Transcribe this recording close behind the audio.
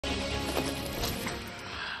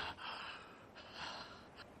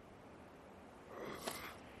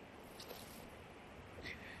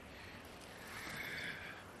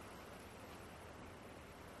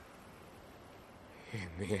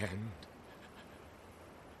the end,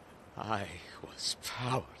 I was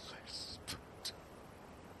powerless, but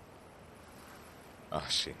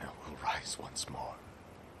Ashina will rise once more.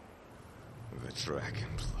 The dragon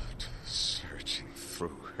blood surging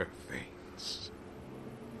through her veins.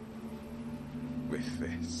 With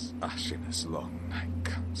this, Ashina's long night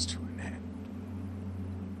comes to an end.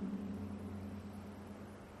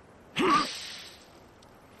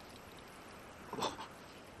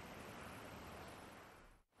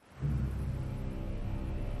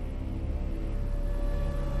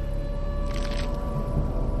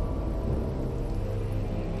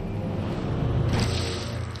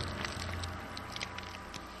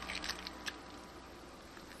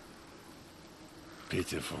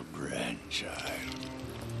 Pitiful grandchild.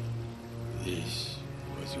 This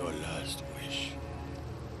was your last wish.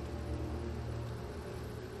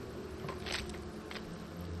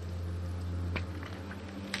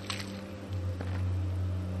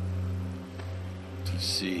 To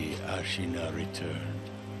see Ashina return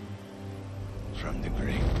from the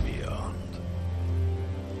great beyond.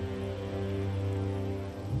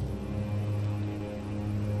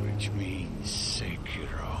 Which means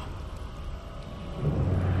Sekiro.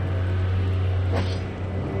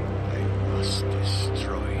 I must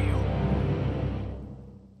destroy you.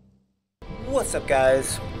 What's up,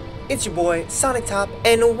 guys? It's your boy Sonic Top,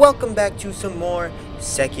 and welcome back to some more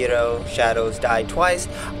Sekiro Shadows Die Twice.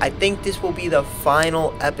 I think this will be the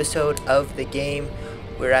final episode of the game.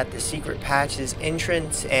 We're at the secret patch's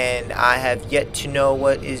entrance, and I have yet to know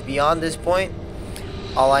what is beyond this point.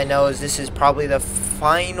 All I know is this is probably the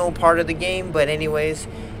final part of the game, but anyways,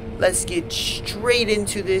 let's get straight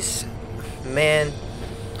into this. Man,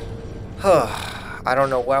 I don't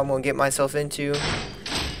know what I'm gonna get myself into.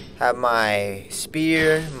 Have my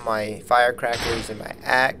spear, my firecrackers, and my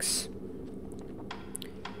axe.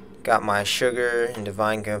 Got my sugar and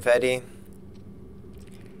divine confetti.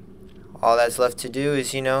 All that's left to do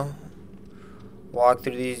is, walk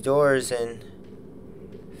through these doors and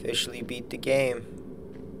officially beat the game.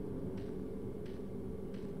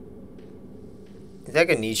 Is that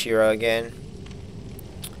Genichiro again?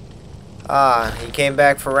 Ah, he came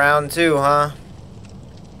back for round 2, huh?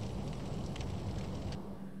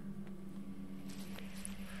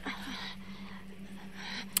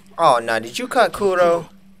 Oh, no, did you cut Kuro?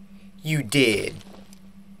 You did.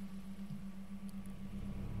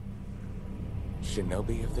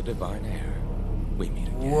 Shinobi of the Divine Air, we meet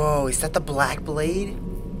again. Whoa, is that the Black Blade?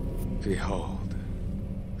 Behold,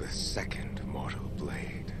 the second mortal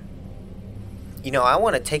blade. I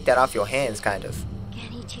want to take that off your hands, kind of.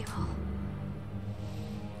 Genichiro.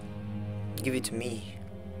 Give it to me.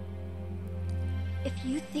 If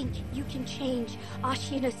you think you can change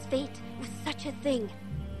Ashina's fate with such a thing,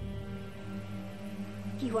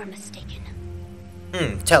 you are mistaken.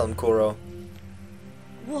 Tell him, Kuro.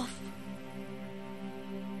 Wolf.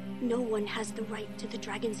 No one has the right to the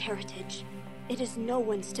dragon's heritage. It is no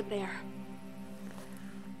one's to bear.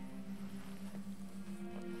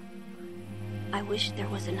 I wish there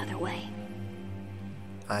was another way.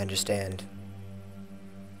 I understand.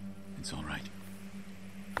 It's all right.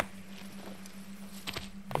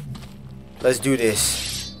 Let's do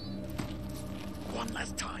this. One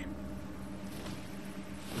last time.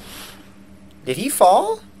 Did he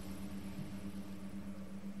fall?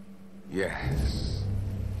 Yes.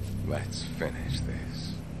 Let's finish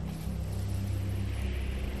this.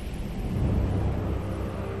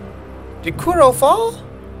 Did Kuro fall?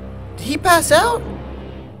 Did he pass out?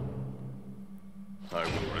 I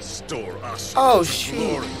will restore us. Oh,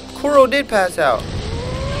 shoot. Kuro did pass out.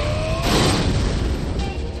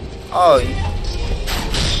 Oh.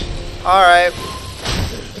 Alright.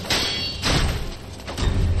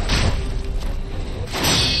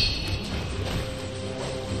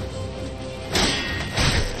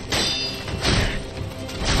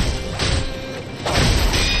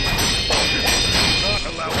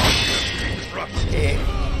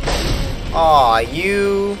 Aw,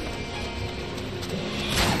 you...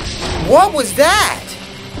 What was that?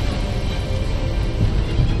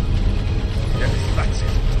 Yes, that's it.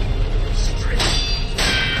 Straight.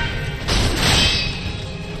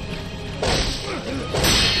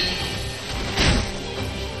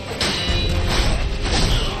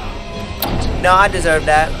 No, I deserve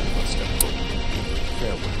that.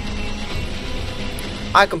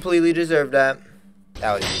 I completely deserve that.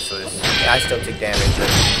 That was useless. Yeah, I still took damage, but...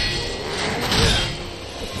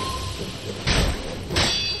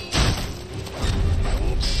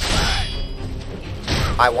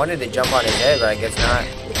 I wanted to jump on his head, but I guess not.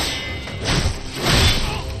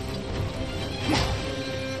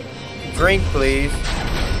 Drink, please.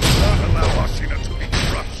 Not allow Ashina to be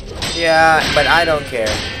crushed. Yeah, but I don't care.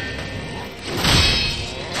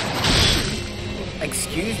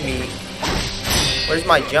 Excuse me. Where's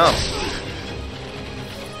my jump?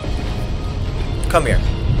 Come here.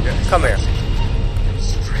 Come here.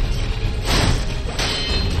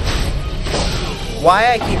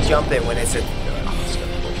 Why I keep jumping when it's a...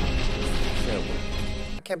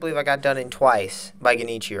 I can't believe I got done in twice by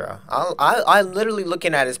Genichiro. I'm literally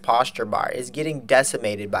looking at his posture bar. It's getting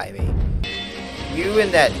decimated by me. You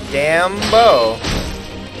and that damn bow.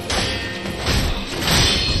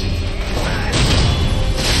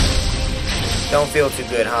 Don't feel too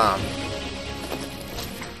good, huh?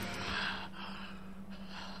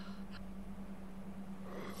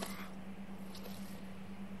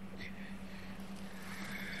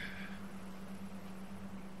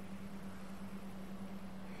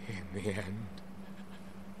 In the end,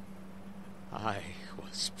 I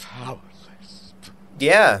was powerless.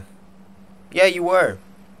 Yeah. Yeah, you were.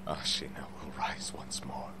 Ashina will rise once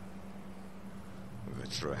more. The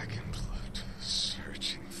dragon blood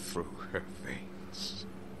surging through her veins.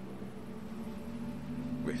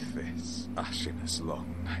 With this, Ashina's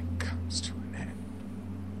long night comes to an end.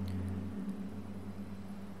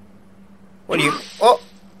 What do you... Oh!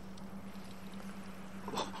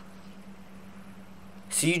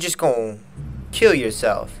 So you just gonna kill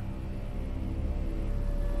yourself?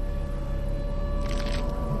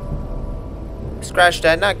 Scratch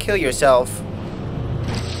that, not kill yourself.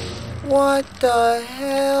 What the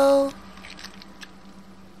hell?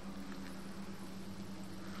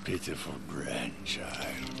 Pitiful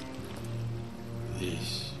grandchild.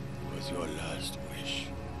 This was your last wish.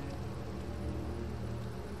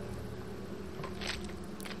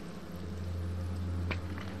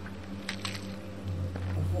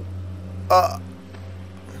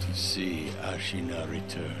 To see Ashina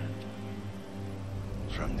return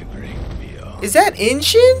from the great beyond. Is that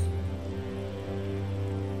Isshin?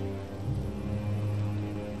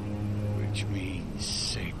 Which means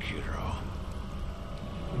Sekiro.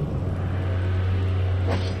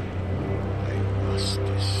 I must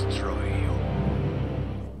destroy you.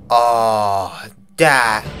 Oh,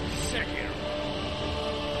 that.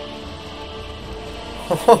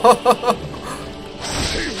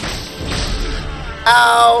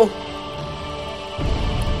 Ow.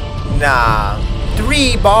 Nah.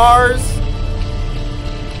 3 bars?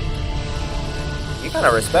 You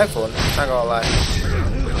kinda respectful, not gonna lie.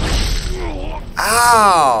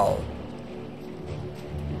 Ow!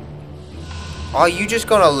 Are you just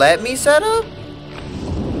gonna let me set up?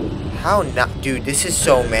 How not? Dude, this is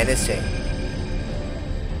so menacing.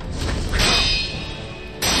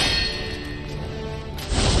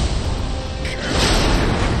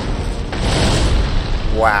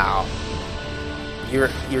 Wow.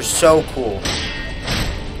 You're so cool.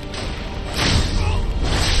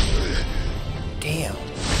 Damn.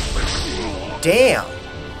 Damn.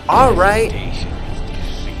 All right.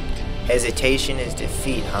 Hesitation is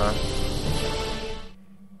defeat, huh?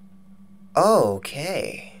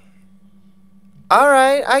 Okay. All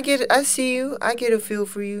right. I get it. I see you. I get a feel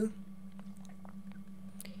for you.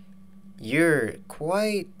 You're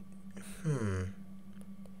quite...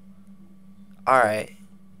 All right.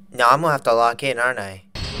 Now I'm gonna have to lock in, aren't I?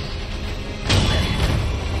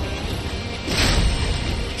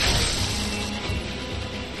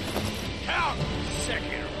 Count,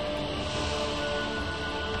 Sekiro.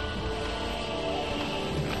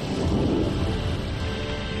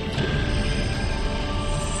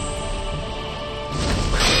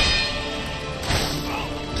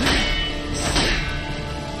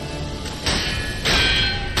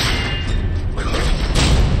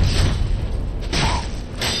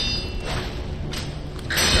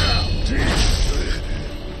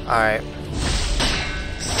 Alright.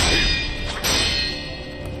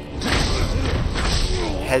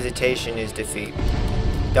 Hesitation is defeat.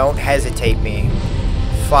 Don't hesitate me.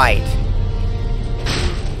 Fight.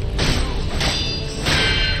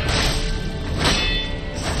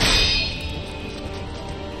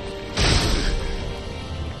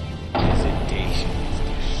 Hesitation is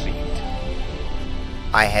defeat.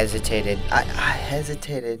 I hesitated. I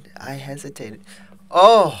hesitated. I hesitated.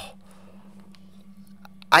 Oh!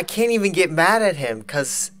 I can't even get mad at him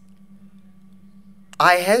because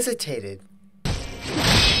I hesitated.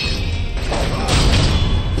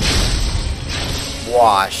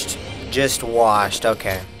 Washed. Just washed.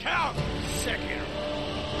 Okay. Count, Sekiro.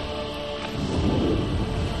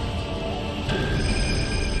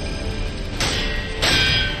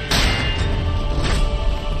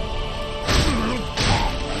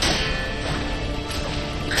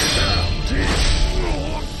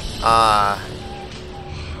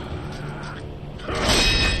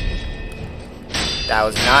 That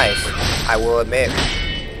was nice, I will admit.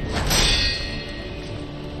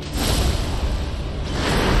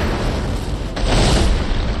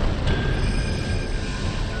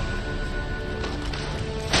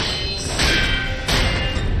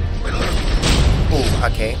 Ooh,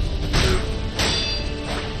 okay.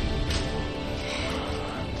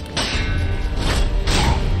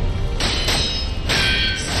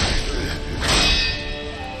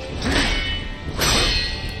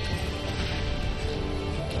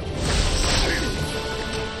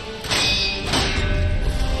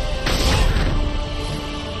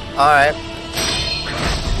 Alright.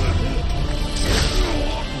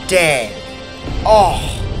 Dang. Oh.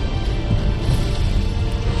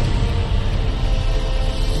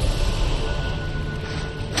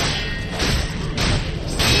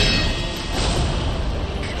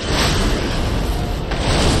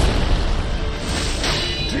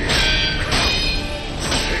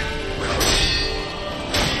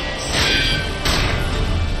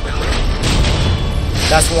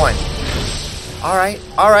 That's one. Alright,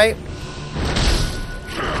 alright.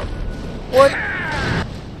 What?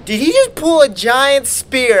 Did he just pull a giant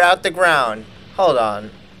spear out the ground? Hold on.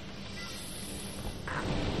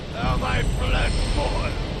 Now my blood boil.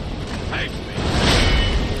 Take me.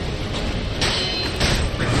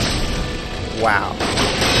 Wow.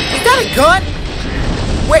 Is that a gun?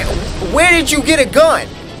 Where did you get a gun?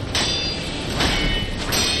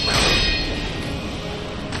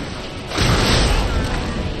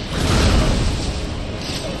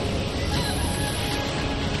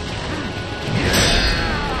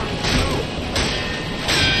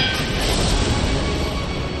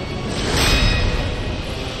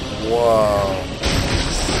 Whoa.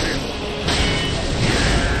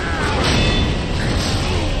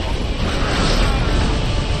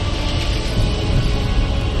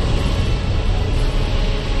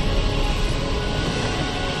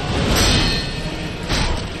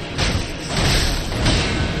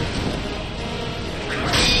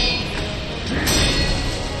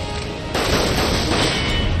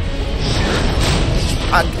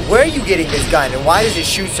 Where are you getting this gun and why does it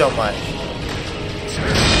shoot so much?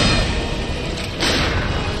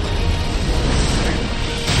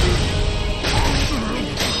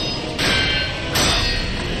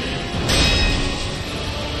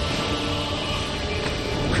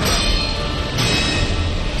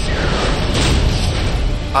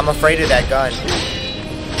 I'm afraid of that gun.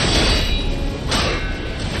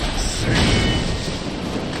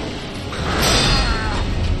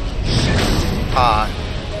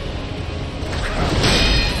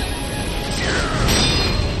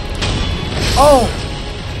 Oh!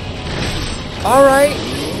 Alright.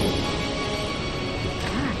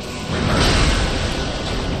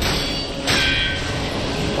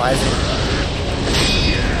 Why is it?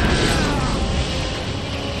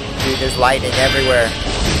 Dude, there's lightning everywhere.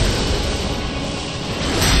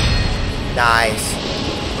 Nice.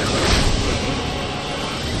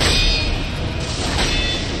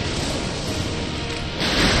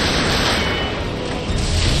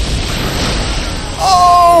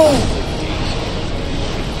 Oh!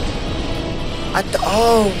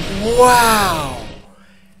 Oh, wow.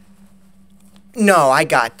 No, I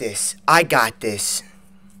got this. I got this.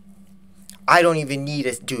 I don't even need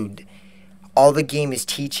a dude. All the game is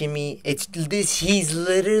teaching me, it's this, he's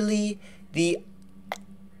literally the,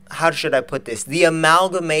 how should I put this? The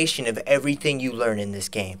amalgamation of everything you learn in this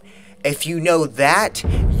game. If you know that,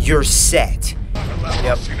 you're set.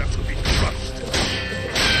 Yep.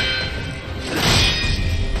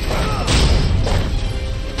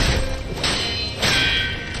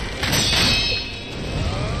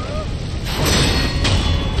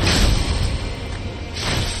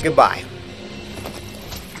 Goodbye.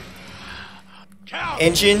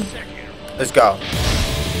 Isshin, let's go.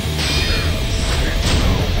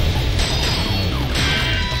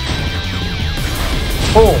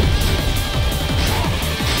 Boom.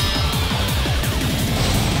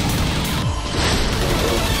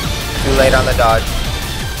 Too late on the dodge.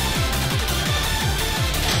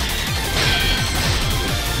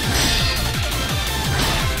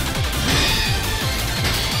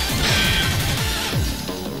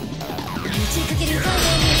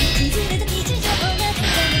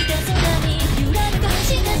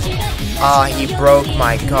 Ah, he broke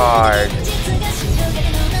my card.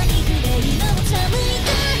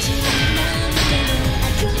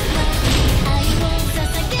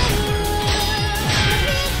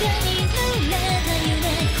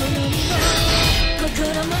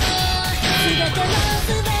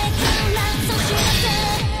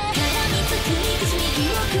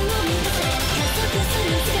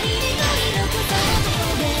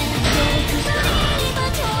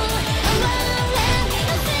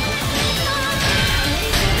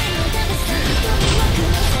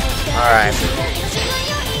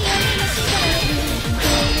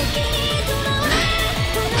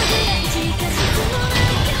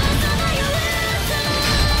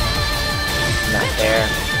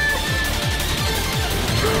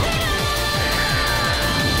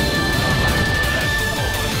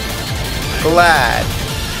 glad.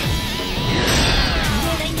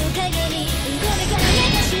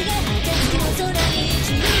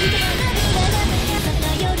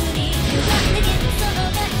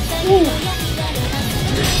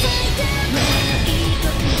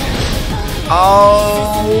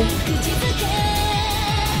 Oh.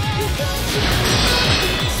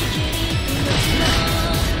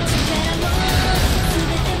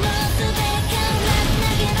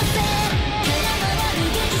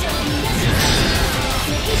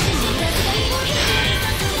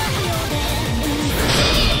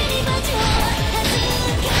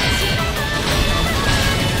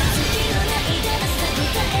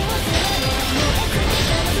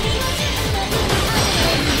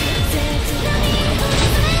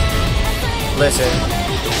 Listen.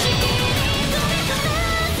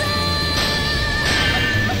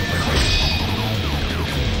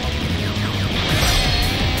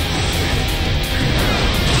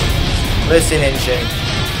 Listen, Isshin.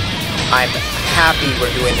 I'm happy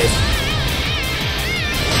we're doing this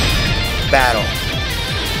battle.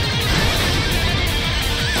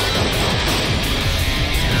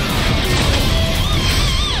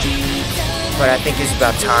 But I think it's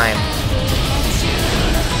about time.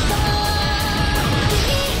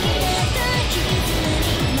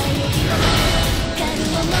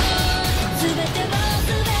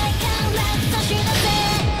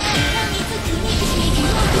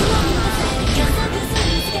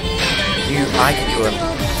 I can do a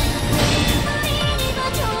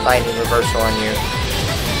lightning reversal on you.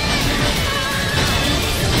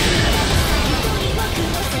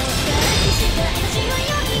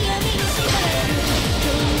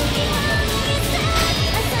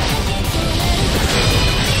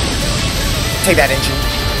 Take that, Isshin.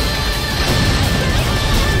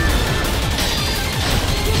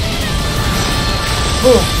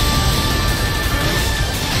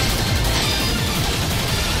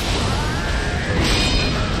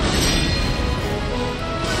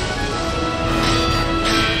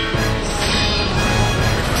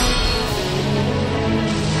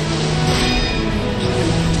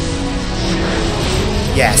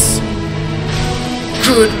 Yes.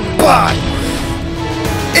 Goodbye,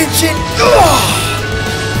 Isshin.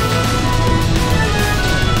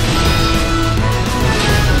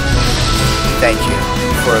 Thank you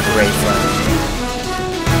for a great run.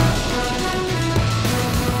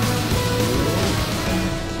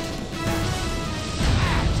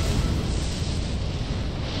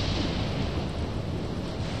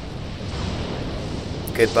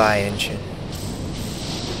 Goodbye, Isshin.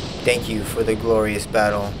 Thank you for the glorious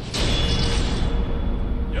battle.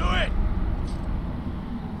 Do it!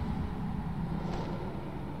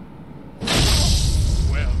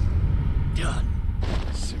 Well done,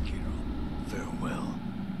 Sekiro. Farewell.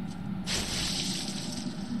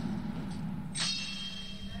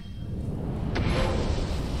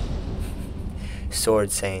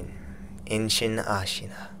 Swordsman, Isshin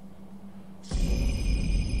Ashina.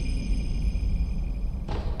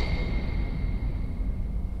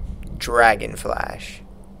 Dragon Flash.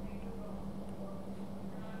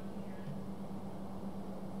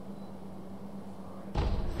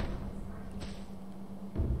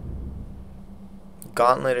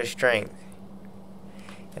 Gauntlet of Strength.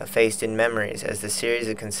 Faced in memories as the series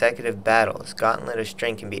of consecutive battles. Gauntlet of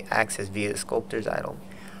Strength can be accessed via the Sculptor's Idol.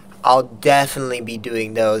 I'll definitely be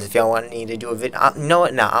doing those if y'all want me to do a video. You know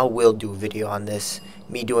what? Now I will do a video on this.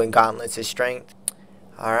 Me doing Gauntlets of Strength.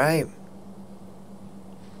 Alright.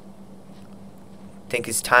 Think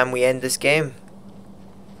it's time we end this game.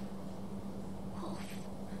 Wolf,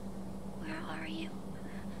 where are you?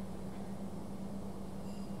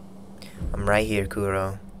 I'm right here,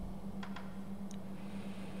 Kuro.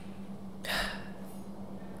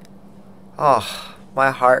 Oh,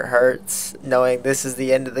 my heart hurts knowing this is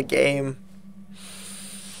the end of the game.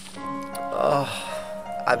 Oh,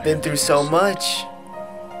 I've been through so much.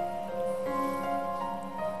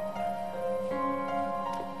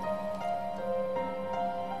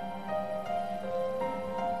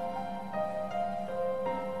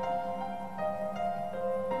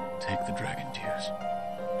 Take the dragon tears.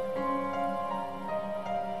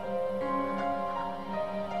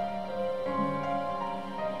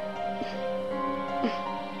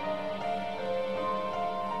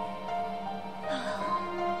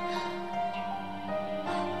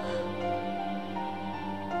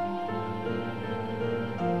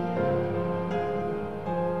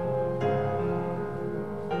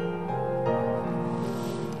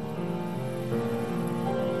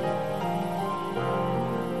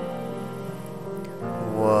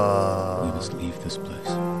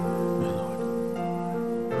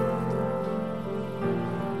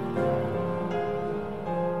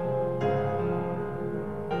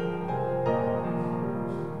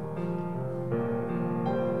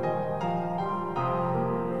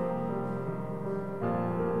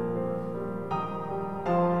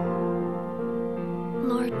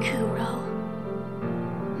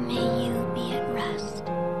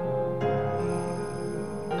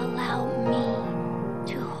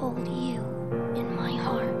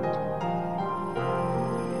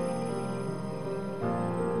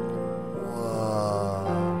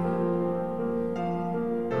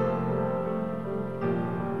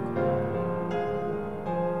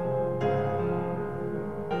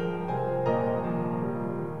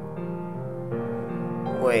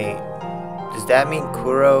 that mean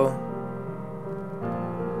Kuro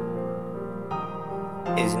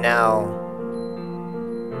is now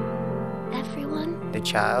Everyone, the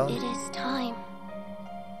child? it is time.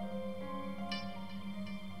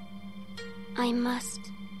 I must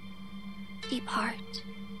depart.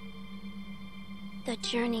 The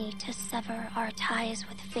journey to sever our ties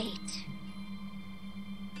with fate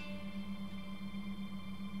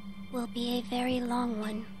will be a very long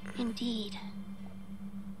one indeed.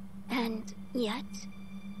 And yet,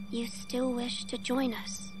 you still wish to join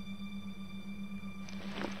us.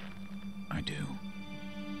 I do.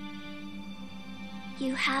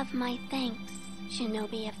 You have my thanks,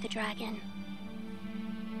 Shinobi of the Dragon.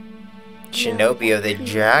 Shinobi of the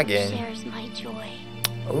Dragon. Shares my joy.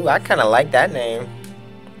 Ooh, I kind of like that name.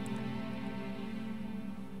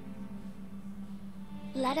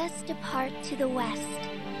 Let us depart to the west,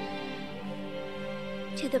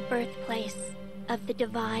 to the birthplace of the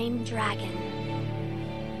divine dragon.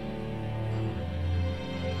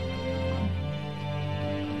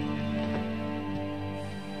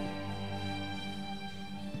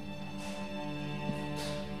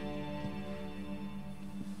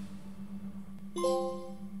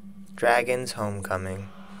 Dragon's Homecoming.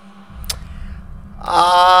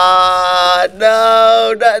 Ah,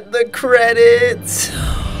 no, not the credits.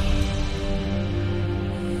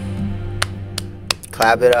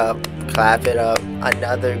 Clap it up, clap it up.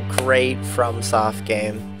 Another great FromSoft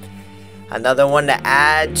game. Another one to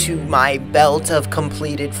add to my belt of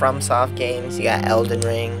completed FromSoft games. You got Elden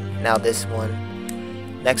Ring, now this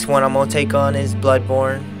one. Next one I'm gonna take on is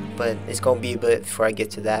Bloodborne, but it's gonna be a bit before I get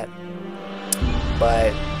to that.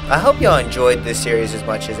 But I hope y'all enjoyed this series as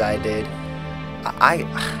much as I did.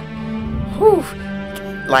 Whew,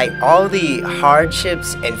 like all the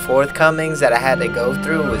hardships and forthcomings that I had to go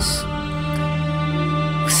through was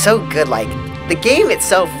so good. Like the game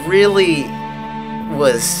itself really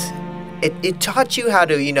was, it taught you how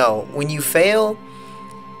to, you know, when you fail,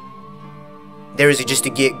 there is just a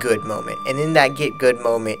get good moment, and in that get good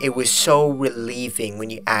moment, it was so relieving when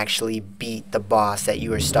you actually beat the boss that you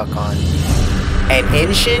were stuck on. And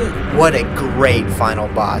Isshin, what a great final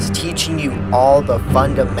boss, teaching you all the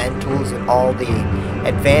fundamentals and all the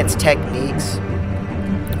advanced techniques.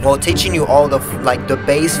 Well, teaching you all the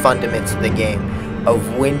base fundamentals of the game,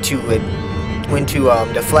 of when to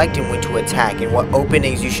deflect and when to attack, and what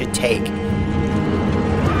openings you should take.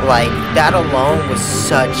 Like that alone was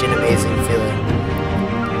such an amazing feeling.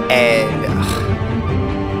 And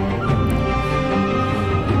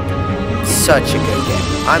such a good game.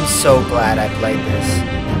 I'm so glad I played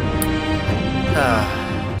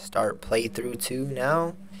this. Start playthrough 2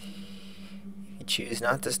 now. If you choose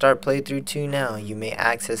not to start playthrough 2 now, you may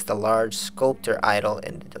access the large sculptor idol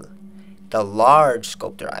in the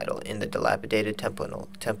dilapidated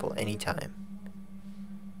temple anytime.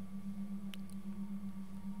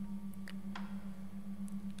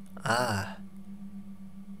 I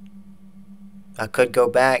could go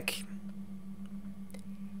back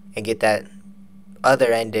and get that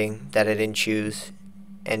other ending that I didn't choose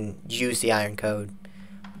and use the iron code,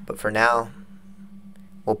 but for now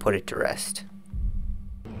we'll put it to rest.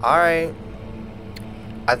 Alright,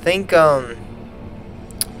 I think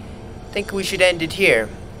we should end it here.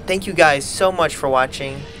 Thank you guys so much for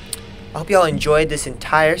watching. I hope y'all enjoyed this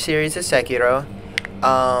entire series of Sekiro.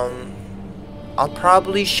 I'll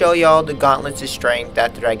probably show y'all the Gauntlets of Strength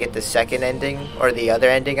after I get the second ending, or the other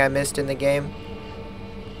ending I missed in the game.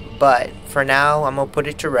 But for now, I'm gonna put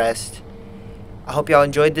it to rest. I hope y'all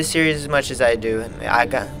enjoyed this series as much as I do. I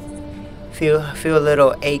feel a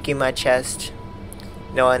little ache in my chest,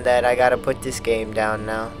 knowing that I gotta put this game down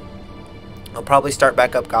now. I'll probably start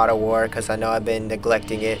back up God of War, because I know I've been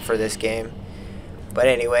neglecting it for this game. But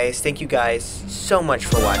anyways, thank you guys so much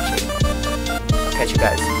for watching. I'll catch you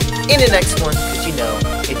guys in the next one, because you know,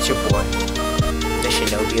 it's your boy, the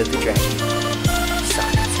Shinobi of the Dragon.